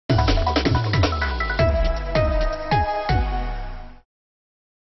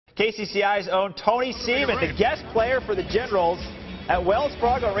KCCI's own Tony Seaman, the guest player for the Generals at Wells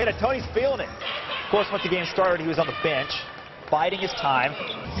Fargo Arena. Tony's feeling it. Of course, once the game started, he was on the bench, biding his time.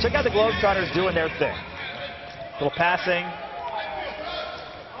 Check out the Globetrotters doing their thing. Little passing.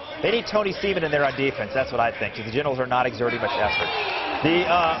 They need Tony Seaman in there on defense. That's what I think, because the Generals are not exerting much effort. The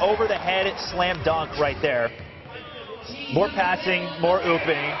over-the-head slam dunk right there. More passing, more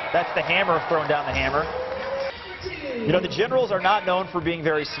ooping. That's the hammer throwing down the hammer. You know, the Generals are not known for being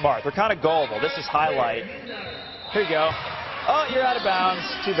very smart. They're kind of gullible. This is highlight. Here you go. Oh, you're out of bounds.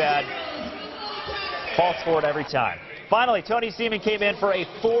 Too bad. False forward every time. Finally, Tony Seaman came in for a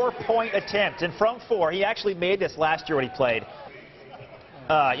 4-point attempt. And from 4, he actually made this last year when he played.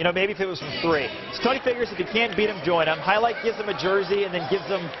 You know, maybe if it was from 3. So Tony figures if you can't beat him, join him. Highlight gives him a jersey and then gives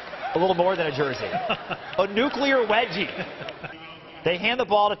him a little more than a jersey. A nuclear wedgie. They hand the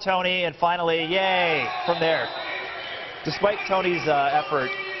ball to Tony, and finally, yay, from there. Despite Tony's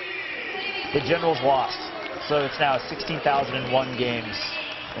effort, the Generals lost. So it's now 16,001 games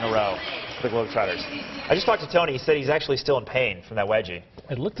in a row for the Globetrotters. I just talked to Tony. He said he's actually still in pain from that wedgie.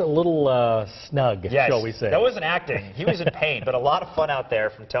 It looked a little snug, yes, shall we say. That wasn't acting. He was in pain, but a lot of fun out there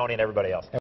from Tony and everybody else.